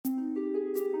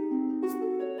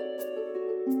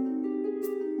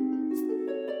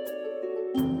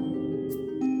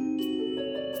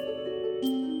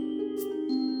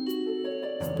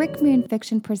Brick Moon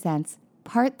Fiction presents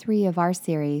Part 3 of our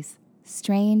series,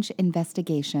 Strange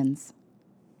Investigations.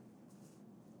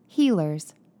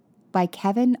 Healers by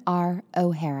Kevin R.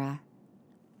 O'Hara.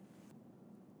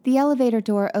 The elevator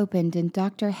door opened and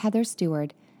Dr. Heather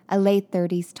Stewart, a late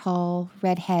 30s tall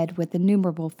redhead with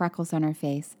innumerable freckles on her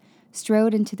face,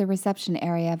 strode into the reception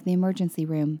area of the emergency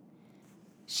room.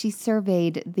 She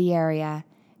surveyed the area,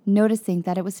 noticing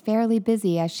that it was fairly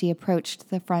busy as she approached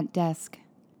the front desk.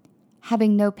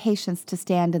 Having no patience to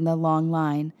stand in the long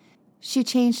line, she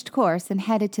changed course and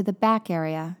headed to the back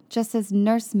area, just as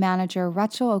nurse manager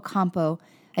Rachel Ocampo,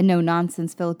 a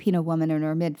no-nonsense Filipino woman in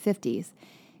her mid-50s,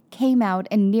 came out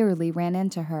and nearly ran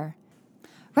into her.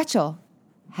 "Rachel,"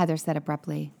 Heather said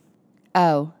abruptly.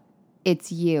 "Oh,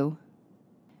 it's you."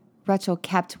 Rachel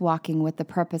kept walking with the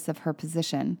purpose of her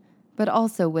position, but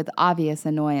also with obvious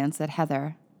annoyance at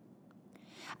Heather.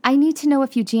 "I need to know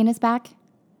if Eugene is back,"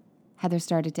 Heather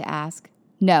started to ask.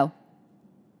 "No,"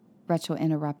 Rachel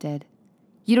interrupted.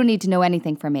 "You don't need to know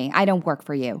anything from me. I don't work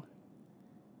for you."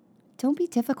 "Don't be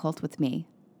difficult with me,"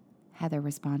 Heather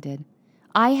responded.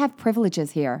 "I have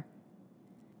privileges here."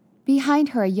 Behind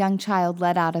her, a young child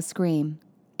let out a scream.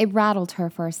 It rattled her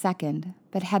for a second,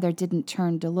 but Heather didn't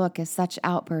turn to look as such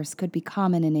outbursts could be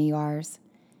common in ERs.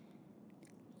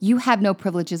 "You have no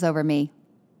privileges over me.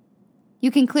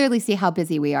 You can clearly see how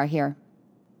busy we are here."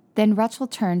 Then Rachel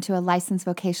turned to a licensed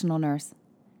vocational nurse.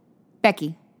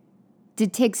 "Becky,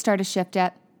 did Tig start a shift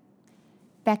yet?"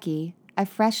 Becky, a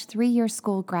fresh 3-year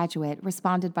school graduate,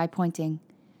 responded by pointing.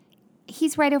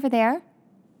 "He's right over there."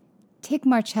 Tig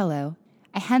Marcello,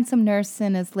 a handsome nurse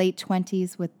in his late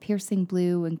 20s with piercing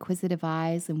blue, inquisitive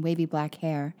eyes and wavy black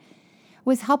hair,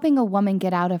 was helping a woman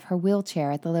get out of her wheelchair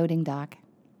at the loading dock.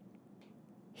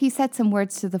 He said some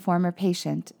words to the former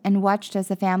patient and watched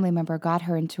as a family member got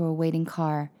her into a waiting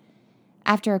car.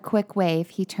 After a quick wave,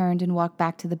 he turned and walked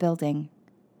back to the building.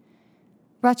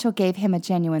 Rachel gave him a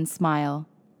genuine smile,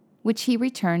 which he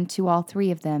returned to all three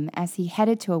of them as he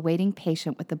headed to a waiting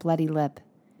patient with a bloody lip.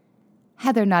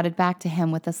 Heather nodded back to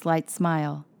him with a slight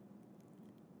smile.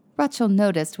 Rachel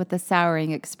noticed with a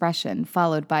souring expression,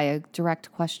 followed by a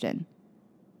direct question.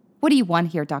 "What do you want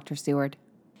here, Dr. Stewart?"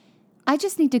 "I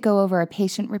just need to go over a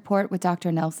patient report with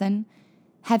Dr. Nelson.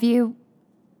 Have you—"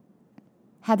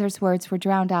 Heather's words were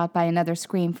drowned out by another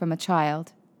scream from a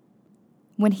child.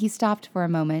 When he stopped for a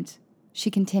moment,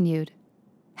 she continued,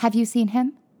 "Have you seen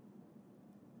him?"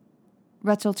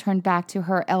 Rachel turned back to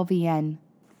her LVN.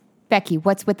 "Becky,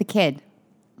 what's with the kid?"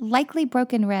 "Likely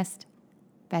broken wrist,"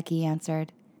 Becky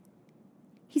answered.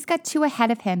 "He's got 2 ahead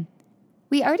of him.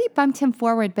 We already bumped him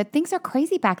forward, but things are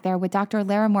crazy back there with Dr.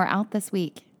 Larimore out this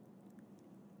week."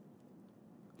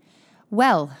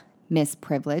 "Well, Miss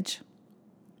Privilege,"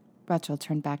 Rachel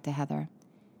turned back to Heather.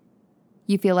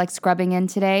 "You feel like scrubbing in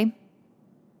today?"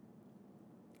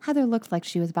 Heather looked like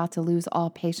she was about to lose all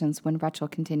patience when Rachel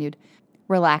continued,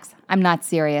 "Relax, I'm not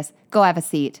serious. Go have a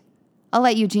seat. I'll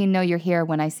let Eugene know you're here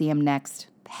when I see him next."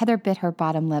 Heather bit her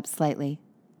bottom lip slightly.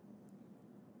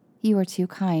 "You are too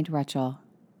kind, Rachel."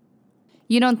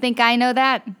 "You don't think I know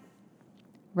that?"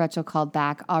 Rachel called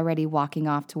back, already walking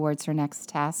off towards her next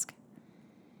task.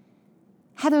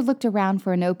 Heather looked around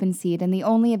for an open seat, and the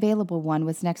only available one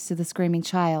was next to the screaming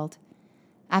child.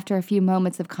 After a few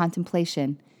moments of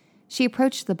contemplation, she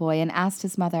approached the boy and asked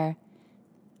his mother,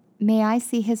 "May I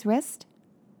see his wrist?"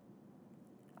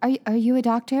 Are you a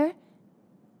doctor?"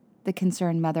 the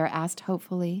concerned mother asked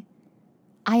hopefully.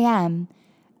 "I am,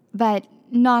 but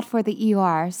not for the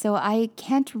ER, so I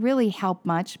can't really help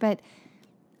much, but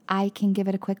I can give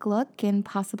it a quick look and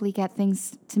possibly get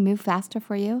things to move faster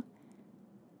for you."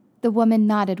 The woman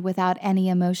nodded without any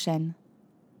emotion.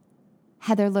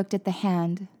 Heather looked at the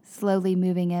hand, slowly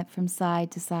moving it from side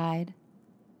to side.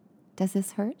 "Does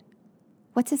this hurt?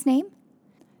 What's his name?"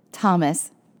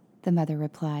 "Thomas," the mother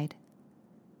replied.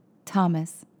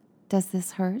 "Thomas, does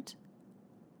this hurt?"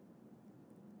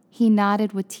 He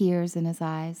nodded with tears in his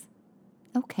eyes.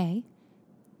 "Okay.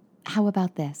 How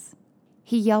about this?"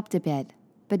 He yelped a bit,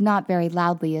 but not very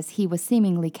loudly as he was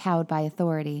seemingly cowed by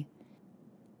authority.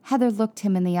 Heather looked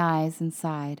him in the eyes and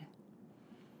sighed.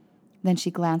 Then she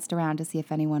glanced around to see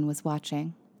if anyone was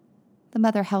watching. The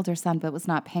mother held her son but was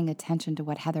not paying attention to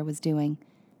what Heather was doing.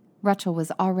 Rachel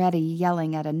was already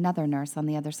yelling at another nurse on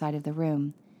the other side of the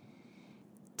room.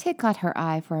 Tig caught her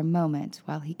eye for a moment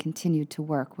while he continued to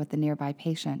work with the nearby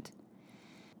patient.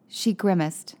 She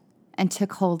grimaced and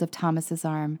took hold of Thomas's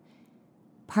arm,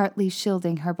 partly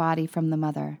shielding her body from the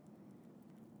mother.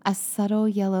 A subtle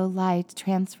yellow light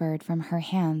transferred from her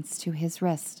hands to his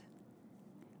wrist.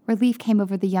 Relief came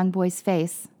over the young boy's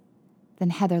face. Then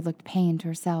Heather looked pained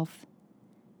herself.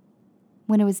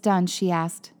 When it was done, she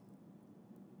asked,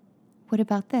 "What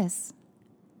about this?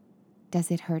 Does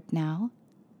it hurt now?"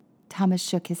 Thomas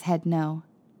shook his head no.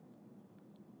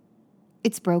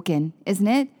 "It's broken, isn't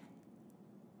it?"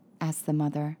 asked the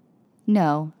mother.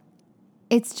 "No,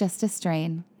 it's just a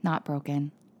strain, not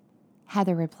broken,"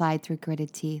 Heather replied through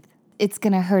gritted teeth. "It's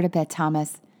gonna hurt a bit,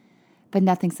 Thomas, but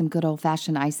nothing some good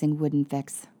old-fashioned icing wouldn't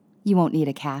fix. You won't need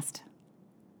a cast."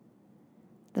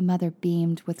 The mother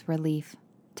beamed with relief.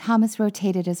 Thomas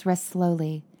rotated his wrist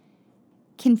slowly,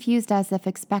 confused as if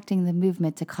expecting the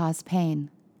movement to cause pain.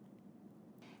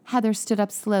 Heather stood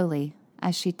up slowly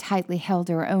as she tightly held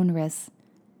her own wrists.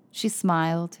 She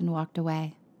smiled and walked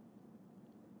away.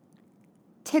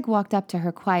 Tig walked up to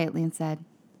her quietly and said,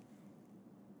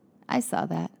 "I saw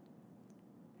that."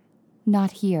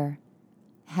 "Not here,"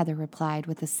 Heather replied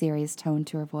with a serious tone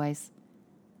to her voice.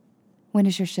 "When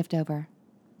is your shift over?"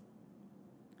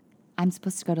 "I'm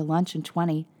supposed to go to lunch in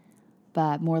 20,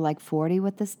 but more like 40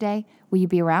 with this day. Will you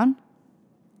be around?"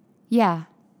 "Yeah.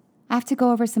 I have to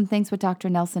go over some things with Dr.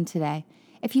 Nelson today.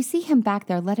 If you see him back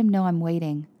there, let him know I'm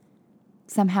waiting.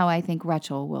 Somehow I think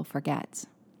Rachel will forget."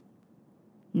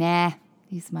 "Nah,"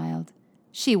 he smiled.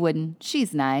 "She wouldn't.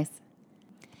 She's nice."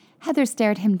 Heather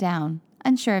stared him down,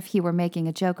 unsure if he were making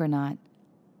a joke or not.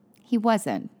 He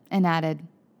wasn't, and added,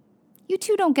 "You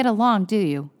two don't get along, do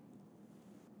you?"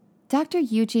 Dr.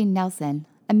 Eugene Nelson,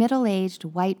 a middle-aged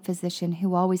white physician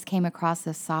who always came across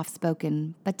as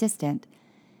soft-spoken but distant,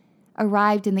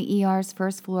 arrived in the ER's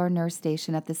first-floor nurse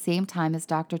station at the same time as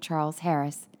Dr. Charles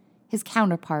Harris, his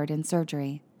counterpart in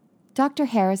surgery. Dr.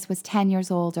 Harris was 10 years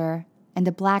older and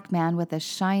a black man with a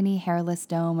shiny, hairless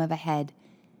dome of a head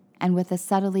and with a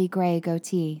subtly gray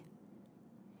goatee.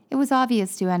 It was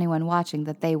obvious to anyone watching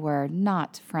that they were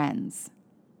not friends.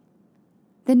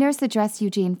 The nurse addressed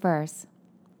Eugene first.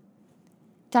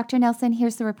 "Dr. Nelson,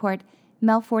 here's the report.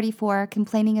 Male 44,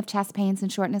 complaining of chest pains and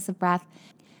shortness of breath.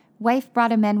 Wife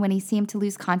brought him in when he seemed to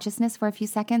lose consciousness for a few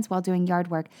seconds while doing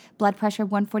yard work. Blood pressure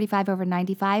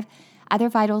 145/95. Other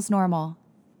vitals normal."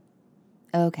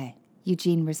 "Okay,"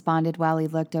 Eugene responded while he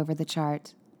looked over the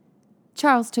chart.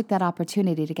 Charles took that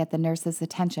opportunity to get the nurse's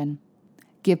attention.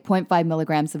 "Give 0.5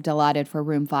 milligrams of Dilaudid for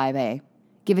room 5A.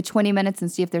 Give it 20 minutes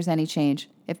and see if there's any change.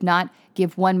 If not,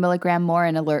 give 1 milligram more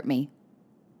and alert me."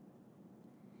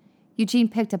 Eugene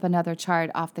picked up another chart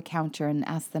off the counter and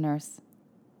asked the nurse,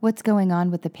 "What's going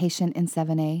on with the patient in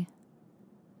 7A?"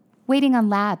 "Waiting on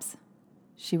labs,"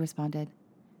 she responded.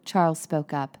 Charles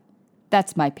spoke up.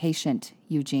 "That's my patient,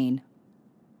 Eugene."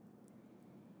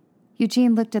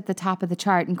 Eugene looked at the top of the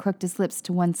chart and crooked his lips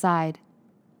to one side.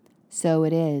 "So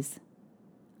it is.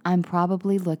 I'm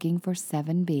probably looking for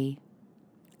 7B.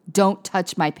 "Don't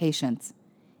touch my patients."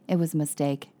 "It was a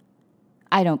mistake.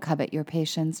 I don't covet your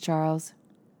patients, Charles."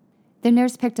 The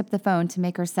nurse picked up the phone to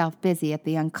make herself busy at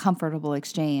the uncomfortable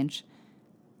exchange.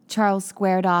 Charles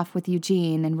squared off with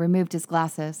Eugene and removed his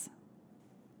glasses.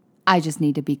 "I just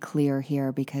need to be clear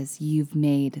here because you've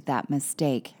made that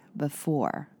mistake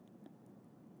before.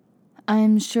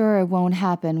 I'm sure it won't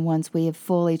happen once we have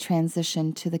fully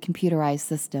transitioned to the computerized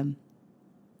system,"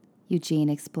 Eugene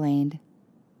explained.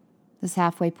 "This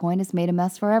halfway point has made a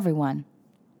mess for everyone.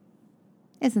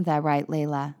 Isn't that right,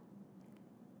 Layla?"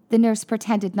 The nurse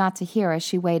pretended not to hear as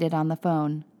she waited on the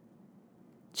phone.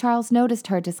 Charles noticed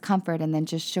her discomfort and then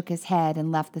just shook his head and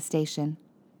left the station.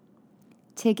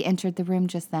 Tig entered the room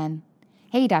just then.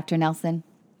 "Hey, Dr. Nelson."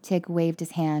 Tig waved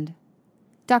his hand.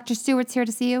 "Dr. Stewart's here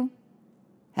to see you."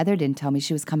 "Heather didn't tell me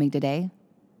she was coming today,"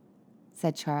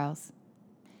 said Charles.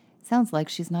 "Sounds like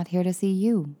she's not here to see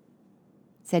you,"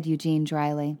 said Eugene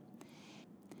dryly.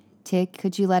 "Tig,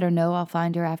 could you let her know I'll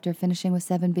find her after finishing with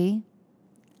 7B?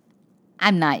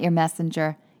 "I'm not your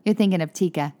messenger. You're thinking of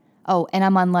Tika. Oh, and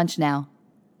I'm on lunch now,"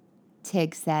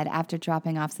 Tig said after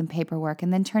dropping off some paperwork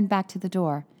and then turned back to the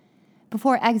door.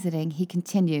 Before exiting, he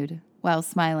continued, while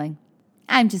smiling,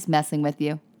 "I'm just messing with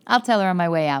you. I'll tell her on my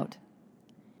way out."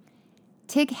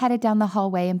 Tig headed down the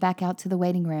hallway and back out to the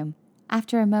waiting room.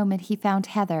 After a moment, he found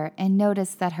Heather and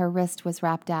noticed that her wrist was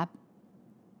wrapped up.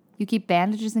 "You keep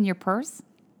bandages in your purse?"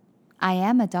 "I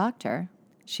am a doctor,"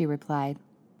 she replied.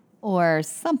 "Or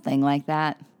something like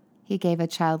that." He gave a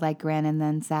childlike grin and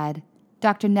then said,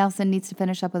 "Dr. Nelson needs to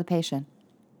finish up with a patient.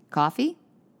 Coffee?"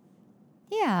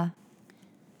 "Yeah."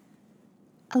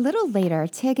 A little later,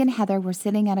 Tig and Heather were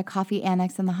sitting at a coffee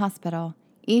annex in the hospital,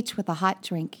 each with a hot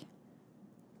drink.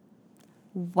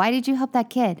 "Why did you help that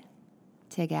kid?"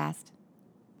 Tig asked.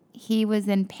 "He was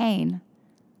in pain.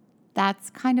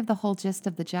 That's kind of the whole gist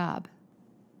of the job."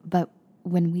 "But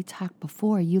when we talked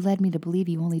before, you led me to believe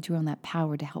you only drew on that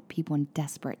power to help people in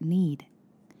desperate need."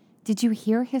 "Did you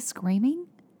hear his screaming?"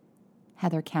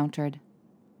 Heather countered.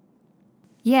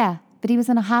 Yeah, but he was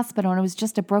in a hospital and it was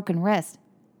just a broken wrist.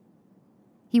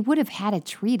 He would have had it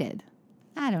treated.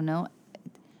 I don't know.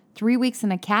 3 weeks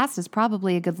in a cast is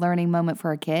probably a good learning moment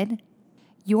for a kid.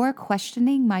 You're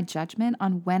questioning my judgment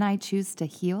on when I choose to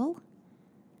heal?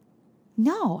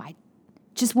 No, I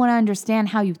just want to understand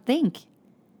how you think.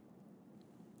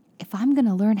 If I'm going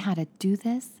to learn how to do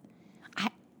this,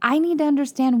 I need to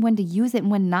understand when to use it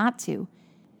and when not to.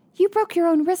 You broke your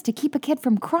own wrist to keep a kid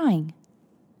from crying.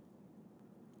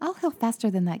 I'll heal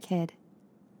faster than that kid.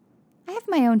 I have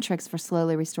my own tricks for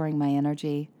slowly restoring my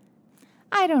energy.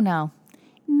 I don't know.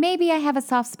 Maybe I have a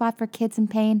soft spot for kids in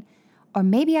pain, or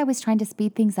maybe I was trying to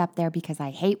speed things up there because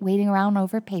I hate waiting around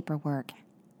over paperwork.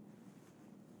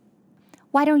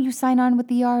 Why don't you sign on with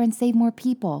the ER and save more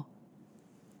people?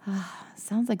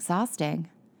 Sounds exhausting.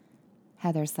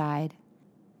 Heather sighed.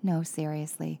 No,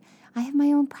 seriously. I have my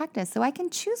own practice, so I can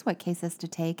choose what cases to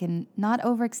take and not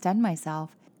overextend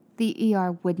myself. The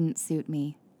ER wouldn't suit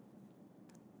me.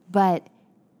 But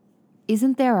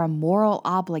isn't there a moral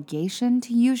obligation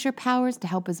to use your powers to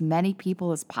help as many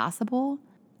people as possible?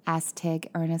 Asked Tig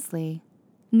earnestly.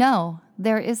 No,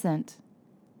 there isn't.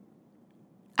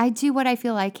 I do what I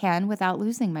feel I can without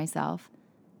losing myself.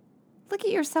 Look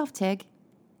at yourself, Tig.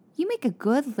 You make a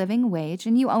good living wage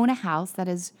and you own a house that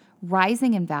is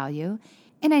rising in value,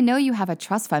 and I know you have a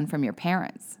trust fund from your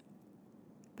parents.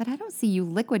 But I don't see you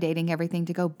liquidating everything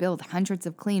to go build hundreds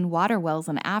of clean water wells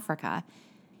in Africa.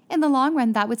 In the long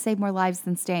run, that would save more lives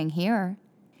than staying here.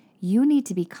 You need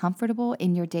to be comfortable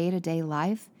in your day-to-day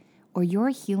life, or your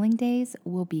healing days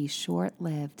will be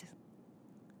short-lived.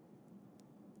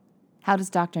 How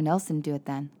does Dr. Nelson do it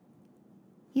then?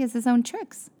 He has his own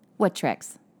tricks. What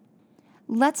tricks?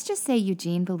 Let's just say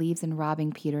Eugene believes in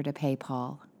robbing Peter to pay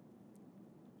Paul.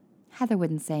 Heather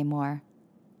wouldn't say more.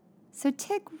 So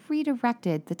Tig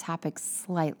redirected the topic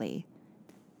slightly.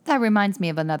 That reminds me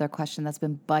of another question that's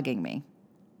been bugging me.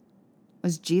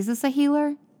 Was Jesus a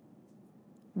healer?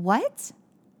 What?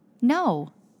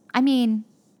 No. I mean,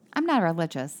 I'm not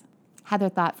religious. Heather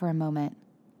thought for a moment.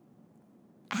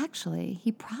 Actually,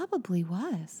 he probably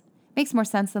was. Makes more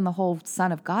sense than the whole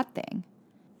Son of God thing.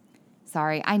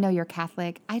 Sorry, I know you're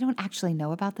Catholic. I don't actually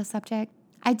know about the subject.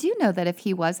 I do know that if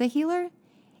he was a healer,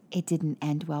 it didn't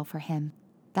end well for him.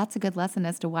 That's a good lesson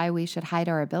as to why we should hide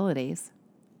our abilities.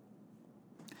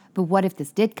 But what if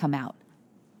this did come out?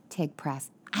 Tig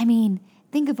pressed. I mean,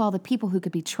 think of all the people who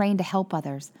could be trained to help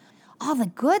others. All the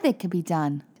good that could be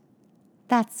done.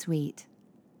 That's sweet.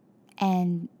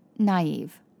 And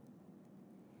naive.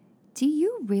 Do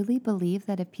you really believe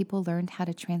that if people learned how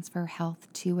to transfer health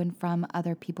to and from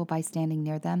other people by standing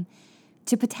near them,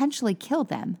 to potentially kill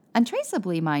them,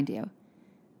 untraceably, mind you,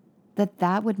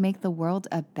 that would make the world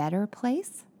a better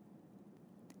place?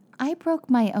 I broke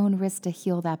my own wrist to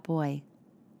heal that boy.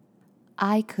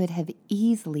 I could have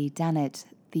easily done it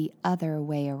the other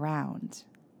way around.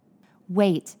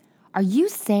 Wait, are you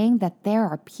saying that there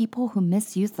are people who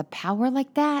misuse the power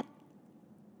like that?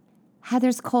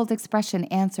 Heather's cold expression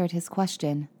answered his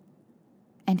question,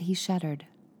 and he shuddered.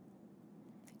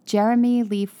 Jeremy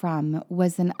Lee Frum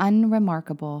was an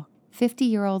unremarkable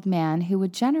 50-year-old man who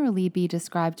would generally be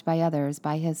described by others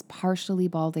by his partially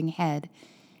balding head,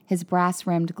 his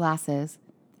brass-rimmed glasses,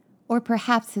 or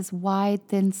perhaps his wide,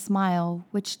 thin smile,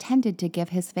 which tended to give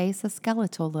his face a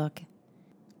skeletal look.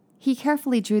 He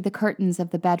carefully drew the curtains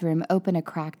of the bedroom open a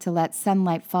crack to let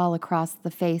sunlight fall across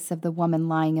the face of the woman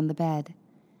lying in the bed.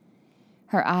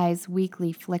 Her eyes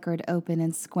weakly flickered open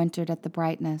and squinted at the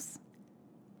brightness.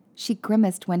 She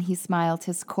grimaced when he smiled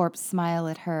his corpse smile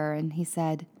at her, and he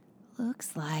said,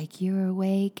 "Looks like you're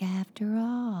awake after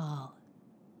all."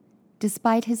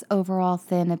 Despite his overall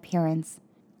thin appearance,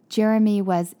 Jeremy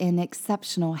was in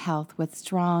exceptional health with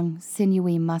strong,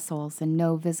 sinewy muscles and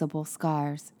no visible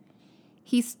scars.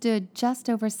 He stood just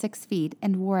over 6 feet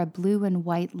and wore a blue and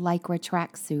white lycra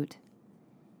tracksuit.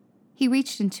 He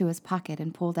reached into his pocket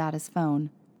and pulled out his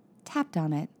phone, tapped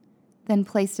on it, then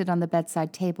placed it on the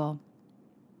bedside table.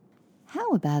 How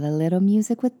about a little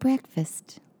music with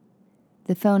breakfast?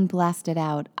 The phone blasted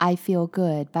out "I Feel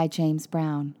Good" by James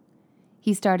Brown.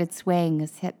 He started swaying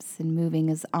his hips and moving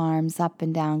his arms up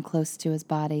and down close to his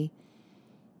body.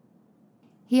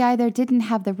 He either didn't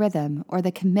have the rhythm or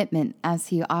the commitment as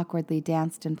he awkwardly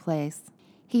danced in place.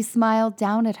 He smiled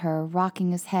down at her,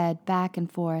 rocking his head back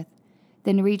and forth,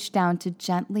 then reached down to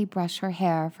gently brush her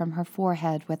hair from her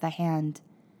forehead with a hand.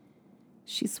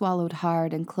 She swallowed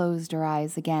hard and closed her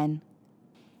eyes again.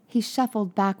 He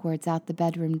shuffled backwards out the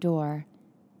bedroom door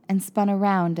and spun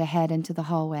around to head into the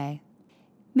hallway.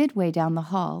 Midway down the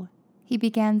hall, he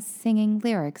began singing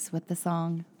lyrics with the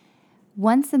song.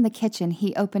 Once in the kitchen,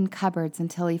 he opened cupboards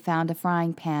until he found a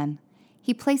frying pan.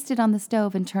 He placed it on the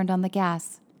stove and turned on the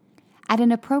gas. At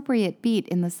an appropriate beat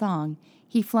in the song,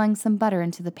 he flung some butter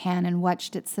into the pan and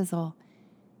watched it sizzle.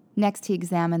 Next, he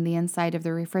examined the inside of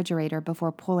the refrigerator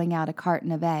before pulling out a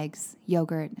carton of eggs,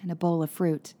 yogurt, and a bowl of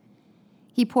fruit.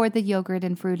 He poured the yogurt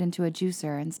and fruit into a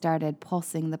juicer and started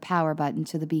pulsing the power button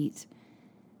to the beat.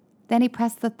 Then he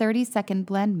pressed the 30-second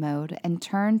blend mode and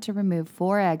turned to remove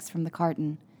 4 eggs from the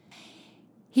carton.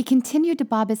 He continued to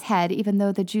bob his head even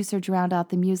though the juicer drowned out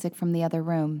the music from the other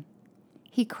room.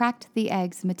 He cracked the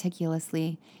eggs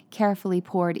meticulously, carefully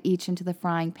poured each into the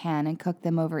frying pan and cooked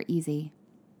them over easy.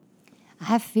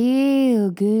 "I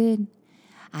feel good.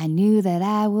 I knew that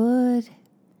I would,"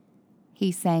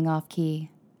 he sang off-key.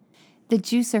 The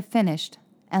juicer finished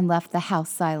and left the house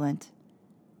silent.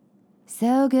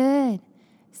 "So good,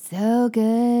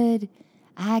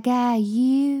 I got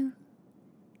you,"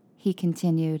 he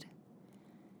continued.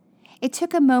 It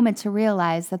took a moment to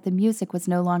realize that the music was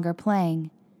no longer playing.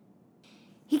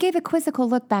 He gave a quizzical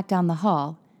look back down the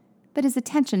hall, but his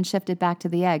attention shifted back to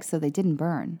the eggs so they didn't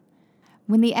burn.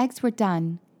 When the eggs were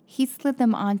done, he slid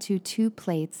them onto 2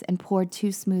 plates and poured 2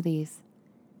 smoothies.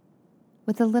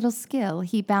 With a little skill,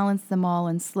 he balanced them all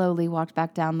and slowly walked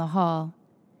back down the hall.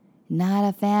 "Not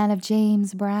a fan of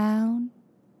James Brown?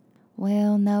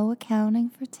 Well, no accounting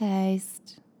for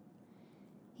taste,"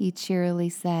 he cheerily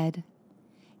said.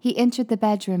 He entered the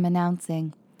bedroom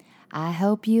announcing, "I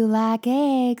hope you like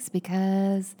eggs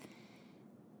because..."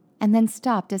 and then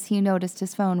stopped as he noticed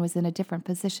his phone was in a different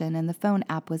position and the phone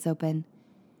app was open.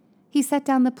 He set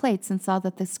down the plates and saw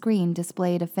that the screen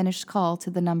displayed a finished call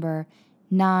to the number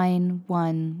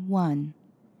 911.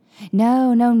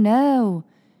 No.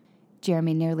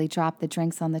 Jeremy nearly dropped the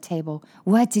drinks on the table.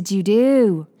 "What did you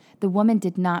do?" The woman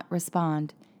did not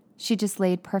respond. She just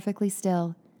laid perfectly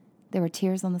still. There were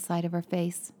tears on the side of her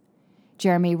face.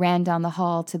 Jeremy ran down the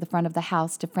hall to the front of the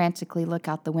house to frantically look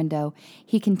out the window.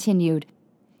 He continued,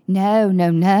 No.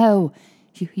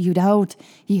 You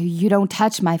don't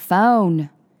touch my phone."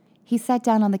 He sat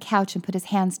down on the couch and put his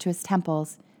hands to his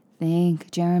temples.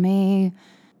 "Think, Jeremy."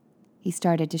 He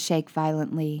started to shake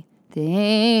violently.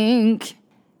 "Think."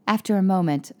 After a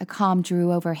moment, a calm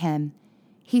drew over him.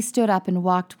 He stood up and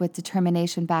walked with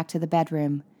determination back to the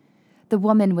bedroom. The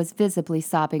woman was visibly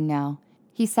sobbing now.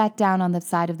 He sat down on the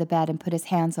side of the bed and put his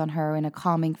hands on her in a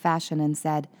calming fashion and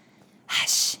said,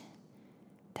 "Hush,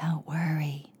 don't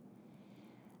worry.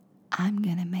 I'm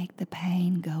going to make the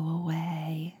pain go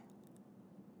away."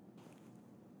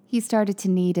 He started to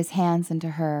knead his hands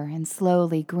into her, and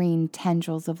slowly green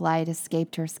tendrils of light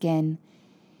escaped her skin.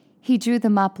 He drew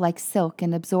them up like silk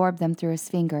and absorbed them through his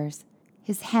fingers.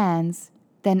 His hands,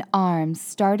 then arms,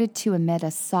 started to emit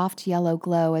a soft yellow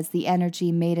glow as the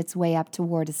energy made its way up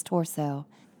toward his torso.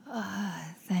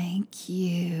 Thank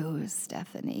you,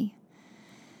 Stephanie.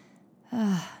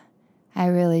 I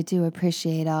really do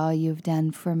appreciate all you've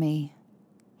done for me."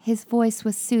 His voice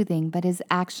was soothing, but his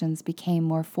actions became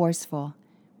more forceful.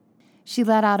 She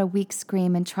let out a weak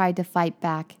scream and tried to fight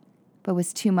back, but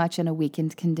was too much in a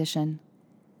weakened condition.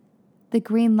 The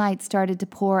green light started to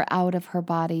pour out of her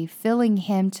body, filling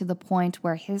him to the point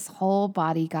where his whole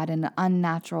body got an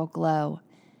unnatural glow.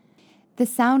 The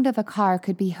sound of a car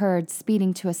could be heard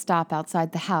speeding to a stop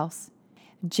outside the house.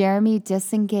 Jeremy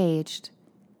disengaged,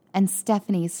 and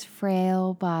Stephanie's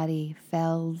frail body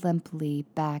fell limply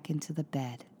back into the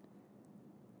bed.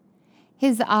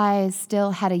 His eyes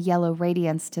still had a yellow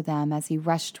radiance to them as he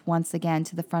rushed once again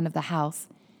to the front of the house.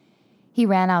 He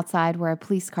ran outside where a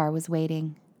police car was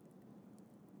waiting.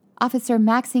 Officer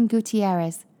Maxine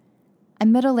Gutierrez, a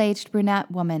middle-aged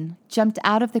brunette woman, jumped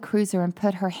out of the cruiser and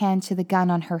put her hand to the gun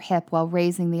on her hip while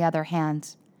raising the other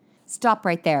hand. "Stop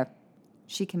right there,"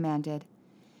 she commanded.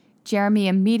 Jeremy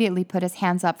immediately put his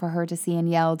hands up for her to see and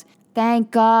yelled,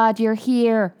 "Thank God you're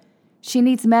here. She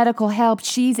needs medical help.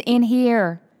 She's in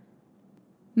here."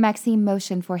 Maxine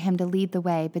motioned for him to lead the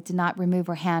way, but did not remove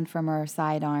her hand from her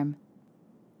sidearm.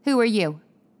 "Who are you?"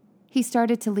 He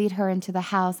started to lead her into the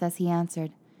house as he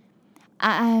answered.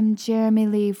 "I'm Jeremy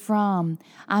Lee Fromm.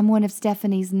 I'm one of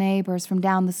Stephanie's neighbors from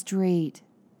down the street."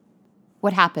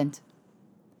 "What happened?"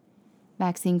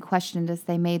 Maxine questioned as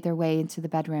they made their way into the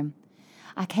bedroom.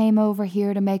 "I came over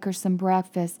here to make her some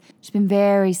breakfast. She's been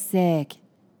very sick.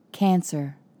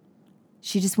 Cancer.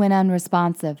 She just went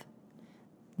unresponsive.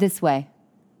 This way."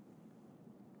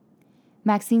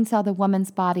 Maxine saw the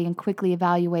woman's body and quickly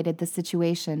evaluated the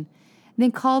situation,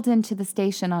 then called into the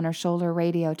station on her shoulder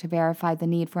radio to verify the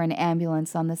need for an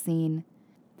ambulance on the scene.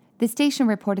 The station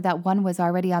reported that one was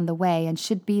already on the way and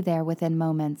should be there within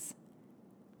moments.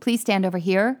 "Please stand over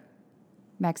here,"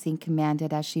 Maxine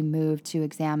commanded as she moved to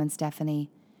examine Stephanie.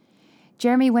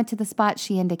 Jeremy went to the spot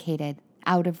she indicated,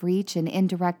 out of reach and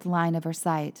indirect line of her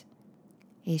sight.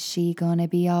 Is she gonna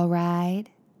be all right?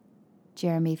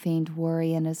 Jeremy feigned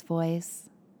worry in his voice.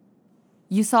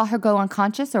 You saw her go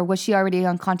unconscious, or was she already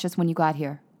unconscious when you got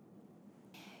here?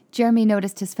 Jeremy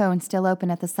noticed his phone still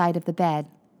open at the side of the bed.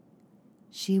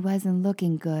 She wasn't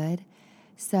looking good,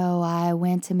 so I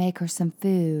went to make her some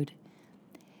food.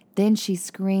 Then she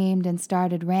screamed and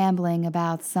started rambling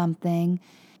about something.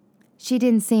 She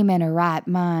didn't seem in her right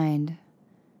mind.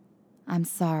 I'm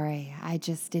sorry, I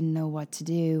just didn't know what to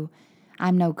do.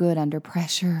 I'm no good under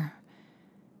pressure.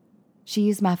 She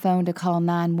used my phone to call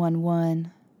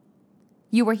 911.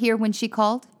 You were here when she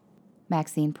called?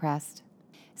 Maxine pressed.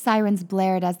 Sirens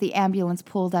blared as the ambulance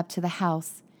pulled up to the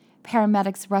house.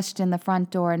 Paramedics rushed in the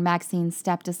front door and Maxine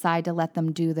stepped aside to let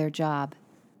them do their job.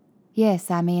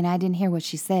 Yes, I didn't hear what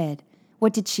she said.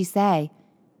 What did she say?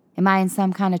 Am I in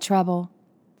some kind of trouble?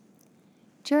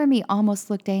 Jeremy almost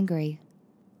looked angry,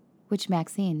 which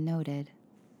Maxine noted.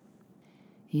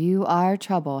 You are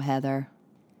trouble, Heather,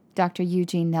 Dr.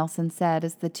 Eugene Nelson said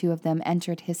as the two of them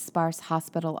entered his sparse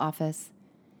hospital office.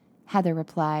 Heather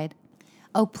replied,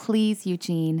 Oh, please,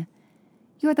 Eugene.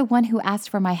 You're the one who asked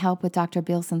for my help with Dr.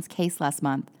 Bilson's case last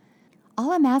month.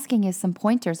 All I'm asking is some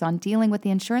pointers on dealing with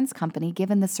the insurance company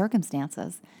given the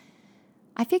circumstances.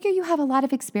 I figure you have a lot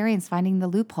of experience finding the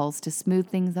loopholes to smooth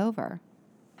things over.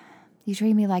 You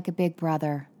treat me like a big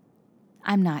brother.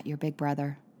 I'm not your big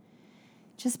brother.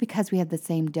 Just because we have the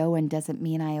same Doan doesn't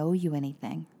mean I owe you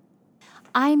anything.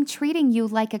 I'm treating you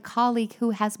like a colleague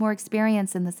who has more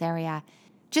experience in this area.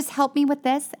 Just help me with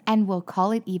this, and we'll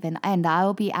call it even, and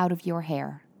I'll be out of your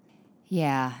hair.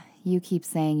 Yeah, you keep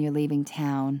saying you're leaving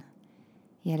town.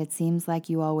 Yet it seems like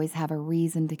you always have a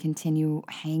reason to continue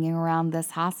hanging around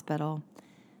this hospital.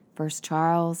 First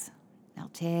Charles, now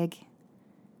Tig.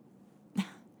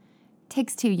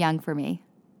 Tig's too young for me.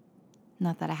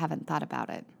 Not that I haven't thought about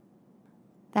it.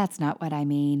 That's not what I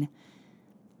mean.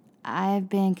 I've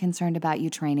been concerned about you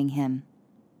training him.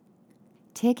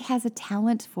 Tig has a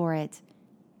talent for it.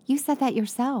 You said that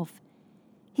yourself.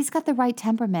 He's got the right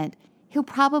temperament. He'll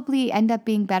probably end up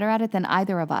being better at it than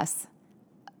either of us.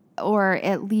 Or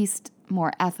at least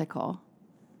more ethical.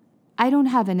 I don't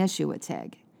have an issue with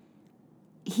Tig.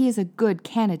 He is a good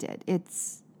candidate.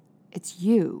 It's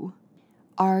you.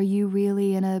 Are you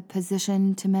really in a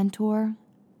position to mentor?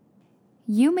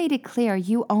 You made it clear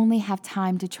you only have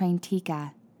time to train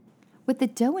Tika. With the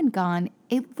Doan gone,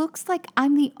 it looks like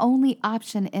I'm the only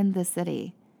option in the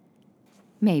city.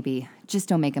 Maybe. Just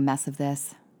don't make a mess of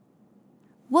this.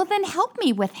 Well, then help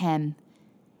me with him.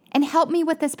 And help me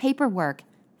with this paperwork.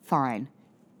 Fine.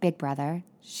 Big brother,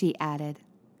 she added.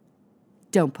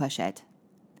 Don't push it.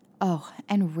 Oh,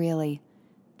 and really,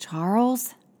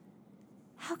 Charles?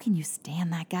 How can you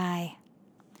stand that guy?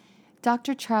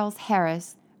 Dr. Charles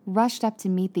Harris rushed up to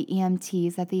meet the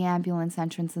EMTs at the ambulance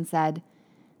entrance and said,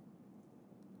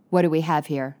 What do we have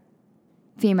here?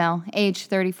 Female, age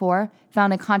 34,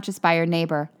 found unconscious by her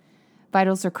neighbor.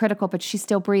 Vitals are critical, but she's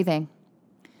still breathing.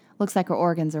 Looks like her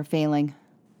organs are failing.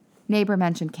 Neighbor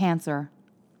mentioned cancer.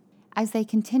 As they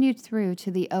continued through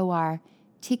to the OR,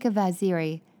 Tika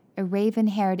Vaziri, a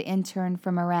raven-haired intern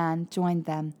from Iran, joined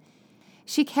them.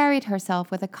 She carried herself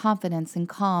with the confidence and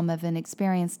calm of an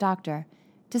experienced doctor,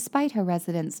 despite her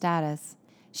resident status.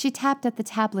 She tapped at the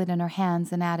tablet in her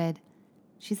hands and added,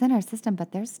 She's in our system,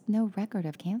 but there's no record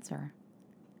of cancer.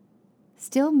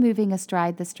 Still moving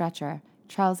astride the stretcher,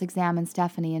 Charles examined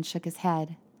Stephanie and shook his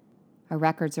head. Her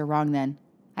records are wrong then.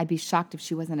 I'd be shocked if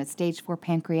she wasn't at stage 4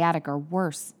 pancreatic or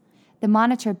worse. The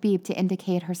monitor beeped to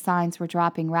indicate her signs were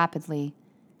dropping rapidly.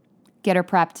 Get her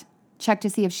prepped. Check to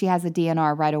see if she has a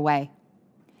DNR right away.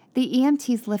 The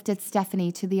EMTs lifted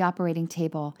Stephanie to the operating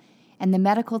table, and the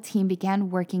medical team began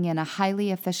working in a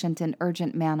highly efficient and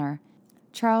urgent manner.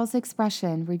 Charles'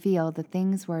 expression revealed that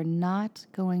things were not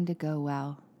going to go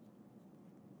well.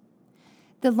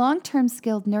 The long-term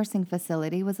skilled nursing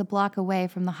facility was a block away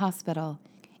from the hospital.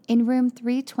 In room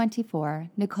 324,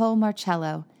 Nicole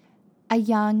Marcello, a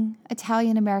young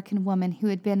Italian-American woman who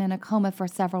had been in a coma for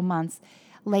several months,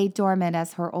 lay dormant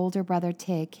as her older brother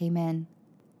Tig came in.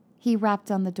 He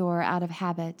rapped on the door out of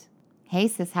habit. Hey,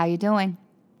 sis, how you doing?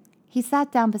 He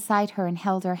sat down beside her and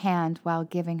held her hand while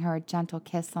giving her a gentle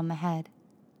kiss on the head.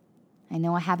 I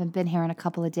know I haven't been here in a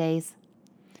couple of days.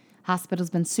 Hospital's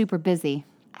been super busy.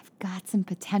 I've got some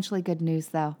potentially good news,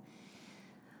 though.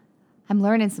 I'm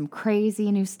learning some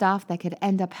crazy new stuff that could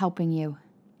end up helping you.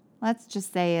 Let's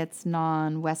just say it's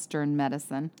non-Western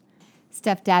medicine.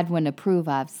 Stuff Dad wouldn't approve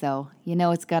of, so you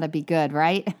know it's gotta be good,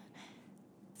 right?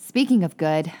 Speaking of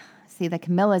good, See that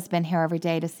Camilla's been here every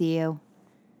day to see you.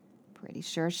 Pretty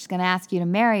sure she's going to ask you to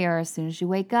marry her as soon as you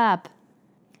wake up.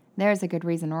 There's a good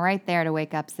reason right there to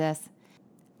wake up, sis.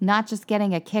 Not just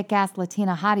getting a kick-ass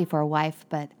Latina hottie for a wife,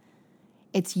 but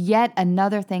it's yet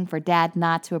another thing for Dad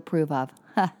not to approve of.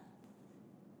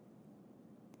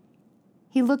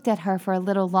 He looked at her for a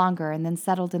little longer and then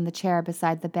settled in the chair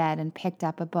beside the bed and picked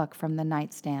up a book from the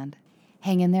nightstand.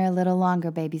 Hang in there a little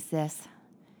longer, baby sis.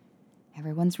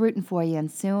 Everyone's rooting for you,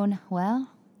 and soon,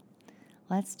 well,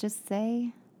 let's just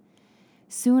say,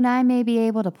 soon I may be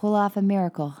able to pull off a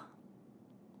miracle.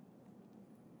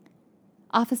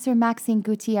 Officer Maxine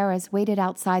Gutierrez waited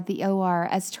outside the OR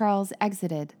as Charles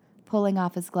exited, pulling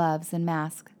off his gloves and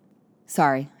mask.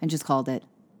 Sorry, I just called it,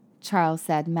 Charles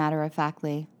said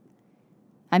matter-of-factly.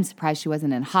 I'm surprised she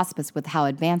wasn't in hospice with how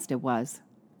advanced it was.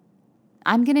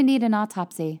 I'm going to need an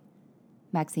autopsy,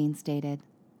 Maxine stated.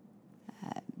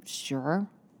 Sure.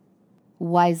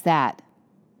 Why's that?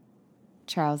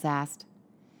 Charles asked.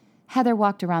 Heather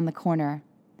walked around the corner.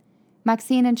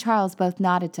 Maxine and Charles both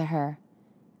nodded to her.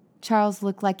 Charles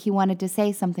looked like he wanted to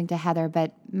say something to Heather,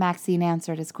 but Maxine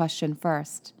answered his question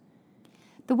first.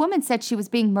 The woman said she was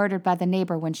being murdered by the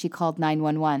neighbor when she called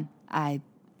 911. I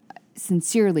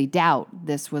sincerely doubt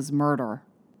this was murder,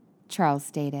 Charles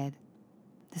stated.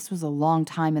 This was a long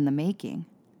time in the making.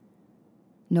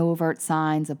 No overt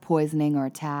signs of poisoning or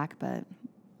attack, but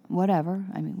whatever.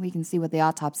 We can see what the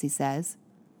autopsy says.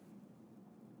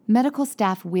 Medical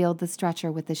staff wheeled the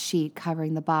stretcher with the sheet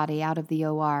covering the body out of the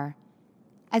OR.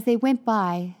 As they went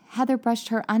by, Heather brushed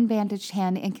her unbandaged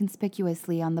hand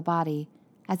inconspicuously on the body,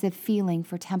 as if feeling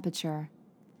for temperature.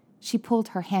 She pulled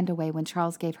her hand away when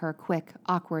Charles gave her a quick,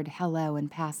 awkward hello in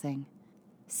passing.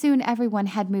 Soon everyone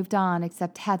had moved on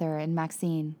except Heather and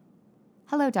Maxine.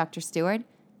 Hello, Dr. Stewart.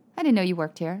 I didn't know you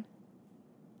worked here.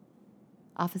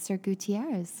 Officer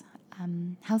Gutierrez,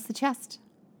 how's the chest?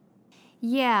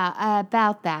 Yeah,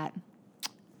 about that.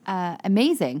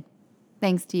 Amazing.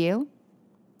 Thanks to you.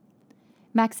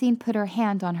 Maxine put her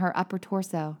hand on her upper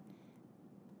torso.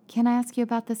 Can I ask you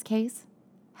about this case?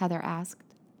 Heather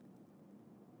asked.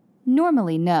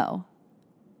 Normally, no.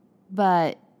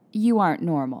 But you aren't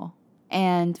normal.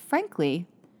 And frankly,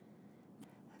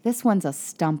 this one's a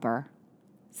stumper.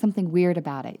 Something weird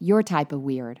about it. Your type of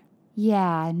weird.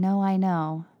 Yeah, no, I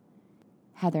know.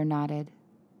 Heather nodded.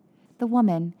 The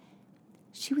woman,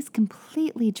 she was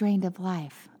completely drained of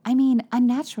life.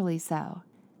 Unnaturally so.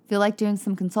 Feel like doing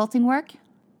some consulting work?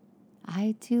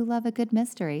 I do love a good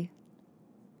mystery.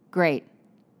 Great.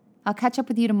 I'll catch up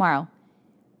with you tomorrow.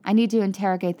 I need to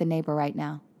interrogate the neighbor right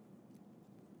now.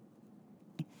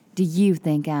 Do you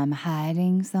think I'm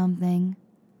hiding something?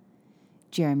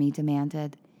 Jeremy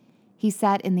demanded. He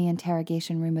sat in the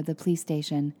interrogation room of the police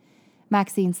station.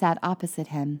 Maxine sat opposite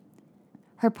him.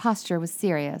 Her posture was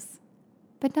serious,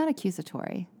 but not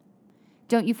accusatory.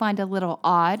 Don't you find it a little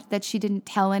odd that she didn't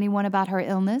tell anyone about her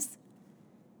illness?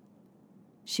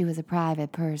 She was a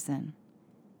private person,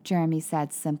 Jeremy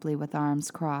said simply with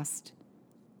arms crossed.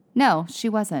 No, she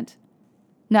wasn't.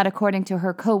 Not according to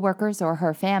her co-workers or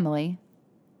her family.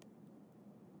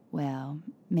 Well,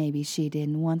 maybe she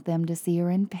didn't want them to see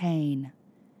her in pain.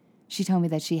 She told me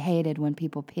that she hated when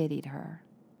people pitied her.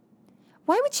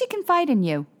 Why would she confide in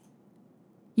you?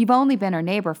 You've only been her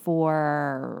neighbor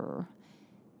for...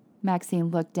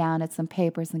 Maxine looked down at some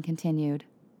papers and continued.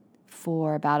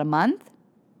 For about a month?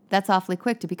 That's awfully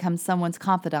quick to become someone's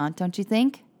confidant, don't you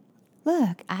think?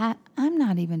 Look, I'm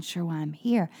not even sure why I'm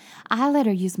here. I let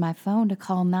her use my phone to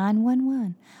call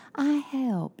 911. I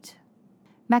helped.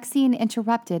 Maxine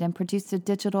interrupted and produced a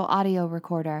digital audio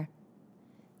recorder.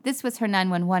 This was her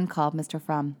 911 call, Mr.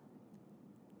 Frum.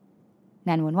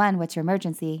 911, what's your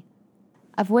emergency?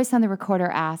 A voice on the recorder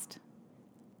asked.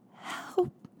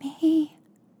 Help me.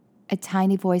 A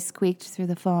tiny voice squeaked through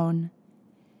the phone.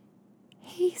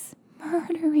 He's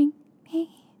murdering me.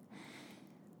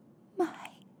 My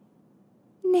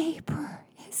neighbor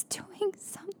is doing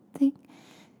something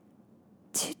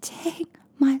to take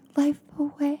my life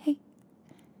away.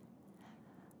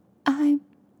 I'm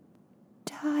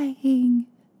dying.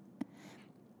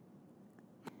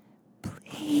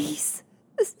 Please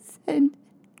send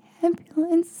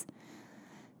ambulance.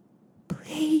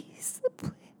 Please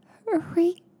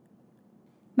hurry.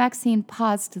 Maxine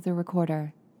paused the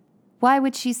recorder. Why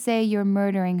would she say you're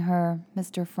murdering her,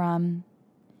 Mr. Frum?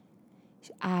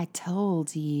 I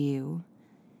told you.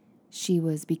 She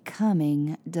was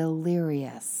becoming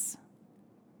delirious.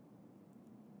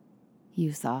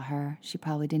 You saw her. She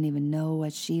probably didn't even know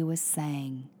what she was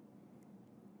saying.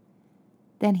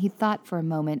 Then he thought for a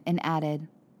moment and added,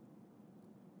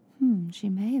 she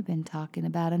may have been talking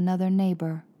about another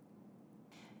neighbor.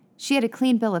 She had a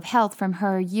clean bill of health from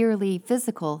her yearly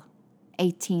physical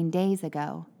 18 days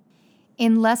ago.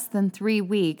 In less than 3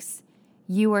 weeks,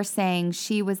 you are saying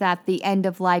she was at the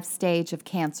end-of-life stage of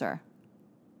cancer.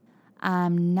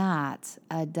 I'm not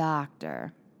a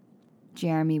doctor.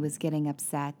 Jeremy was getting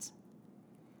upset.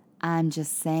 I'm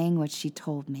just saying what she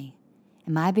told me.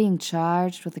 Am I being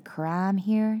charged with a crime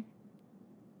here?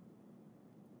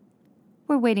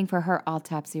 We're waiting for her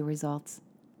autopsy results.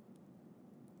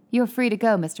 You're free to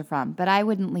go, Mr. Fromm, but I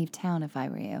wouldn't leave town if I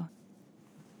were you.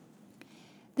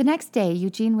 The next day,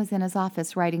 Eugene was in his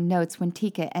office writing notes when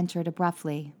Tika entered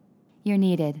abruptly. You're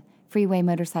needed. Freeway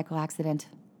motorcycle accident.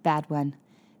 Bad one.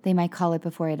 They might call it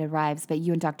before it arrives, but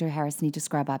you and Dr. Harris need to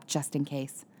scrub up just in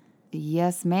case.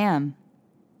 Yes, ma'am.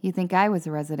 You think I was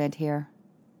a resident here?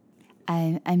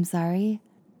 I'm sorry,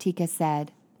 Tika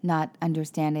said, not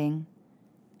understanding.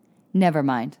 Never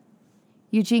mind.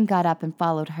 Eugene got up and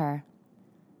followed her.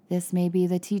 This may be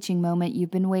the teaching moment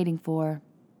you've been waiting for.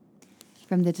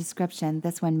 From the description,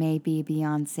 this one may be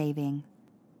beyond saving.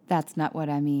 That's not what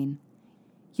I mean.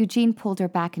 Eugene pulled her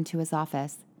back into his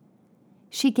office.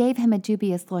 She gave him a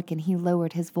dubious look and he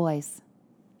lowered his voice.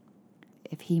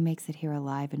 If he makes it here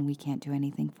alive and we can't do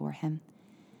anything for him,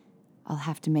 I'll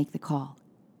have to make the call.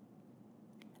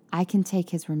 I can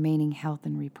take his remaining health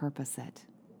and repurpose it.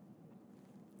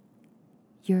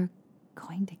 You're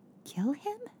going to kill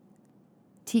him?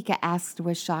 Tika asked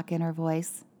with shock in her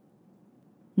voice.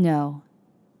 No.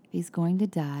 If he's going to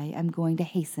die, I'm going to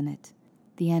hasten it.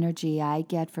 The energy I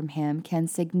get from him can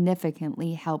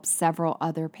significantly help several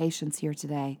other patients here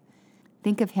today.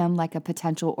 Think of him like a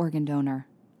potential organ donor.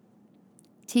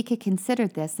 Tika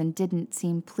considered this and didn't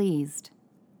seem pleased.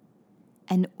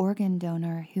 An organ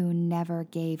donor who never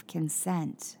gave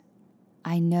consent.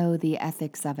 I know the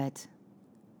ethics of it.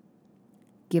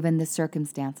 Given the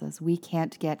circumstances, we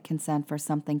can't get consent for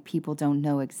something people don't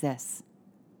know exists.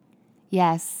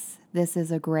 Yes, this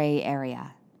is a gray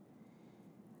area.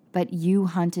 But you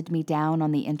hunted me down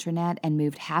on the internet and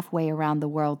moved halfway around the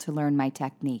world to learn my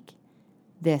technique.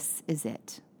 This is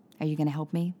it. Are you going to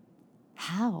help me?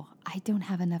 How? I don't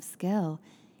have enough skill.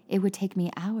 It would take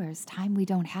me hours, time we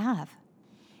don't have.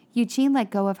 Eugene let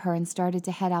go of her and started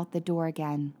to head out the door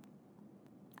again.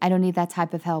 I don't need that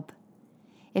type of help.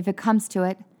 If it comes to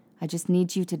it, I just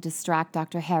need you to distract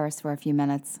Dr. Harris for a few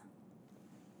minutes.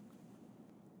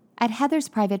 At Heather's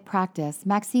private practice,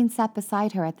 Maxine sat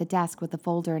beside her at the desk with a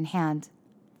folder in hand.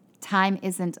 Time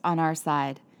isn't on our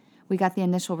side. We got the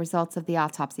initial results of the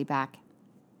autopsy back.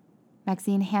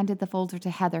 Maxine handed the folder to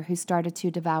Heather, who started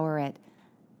to devour it.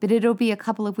 But it'll be a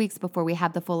couple of weeks before we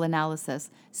have the full analysis.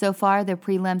 So far, the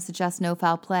prelims suggest no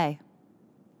foul play.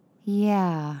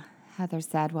 Yeah, Heather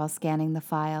said while scanning the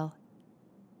file.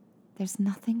 There's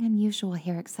nothing unusual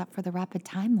here except for the rapid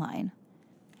timeline.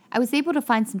 I was able to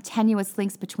find some tenuous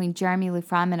links between Jeremy Lee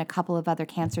Fromm and a couple of other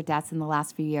cancer deaths in the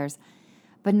last few years,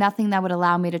 but nothing that would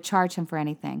allow me to charge him for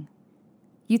anything.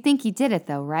 You think he did it,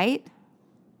 though, right?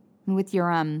 With your,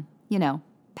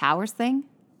 powers thing?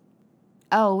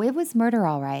 Oh, it was murder,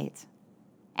 all right.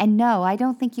 And no, I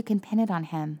don't think you can pin it on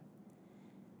him.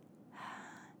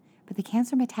 But the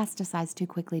cancer metastasized too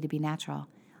quickly to be natural.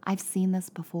 I've seen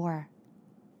this before.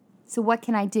 So what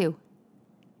can I do?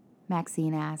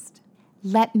 Maxine asked.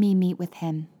 Let me meet with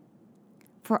him.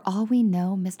 For all we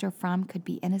know, Mr. Fromm could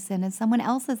be innocent and someone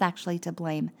else is actually to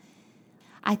blame.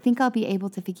 I think I'll be able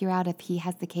to figure out if he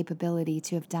has the capability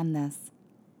to have done this.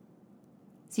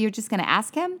 So you're just going to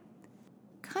ask him?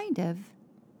 Kind of.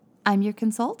 I'm your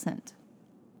consultant.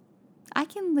 I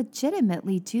can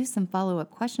legitimately do some follow-up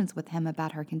questions with him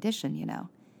about her condition,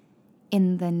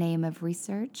 in the name of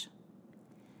research.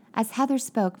 As Heather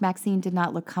spoke, Maxine did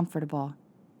not look comfortable.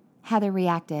 Heather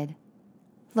reacted.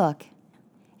 Look,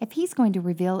 if he's going to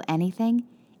reveal anything,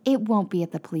 it won't be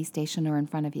at the police station or in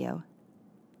front of you.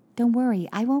 Don't worry,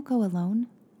 I won't go alone.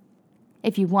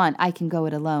 If you want, I can go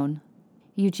it alone,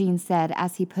 Eugene said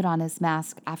as he put on his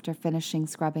mask after finishing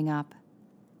scrubbing up.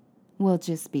 We'll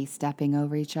just be stepping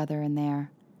over each other in there.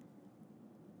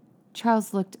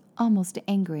 Charles looked almost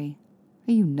angry.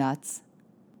 Are you nuts?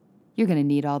 You're going to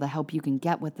need all the help you can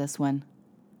get with this one.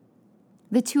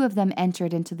 The two of them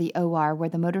entered into the OR where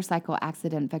the motorcycle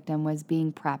accident victim was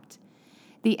being prepped.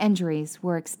 The injuries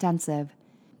were extensive.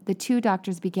 The two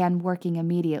doctors began working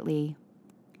immediately.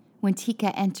 When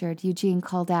Tika entered, Eugene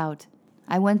called out,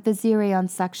 I want Vaziri on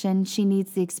suction. She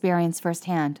needs the experience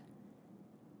firsthand.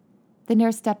 The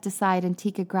nurse stepped aside and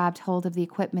Tika grabbed hold of the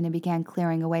equipment and began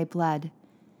clearing away blood.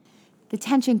 The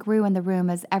tension grew in the room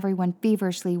as everyone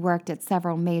feverishly worked at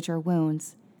several major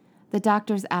wounds. The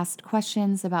doctors asked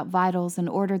questions about vitals and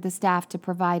ordered the staff to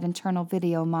provide internal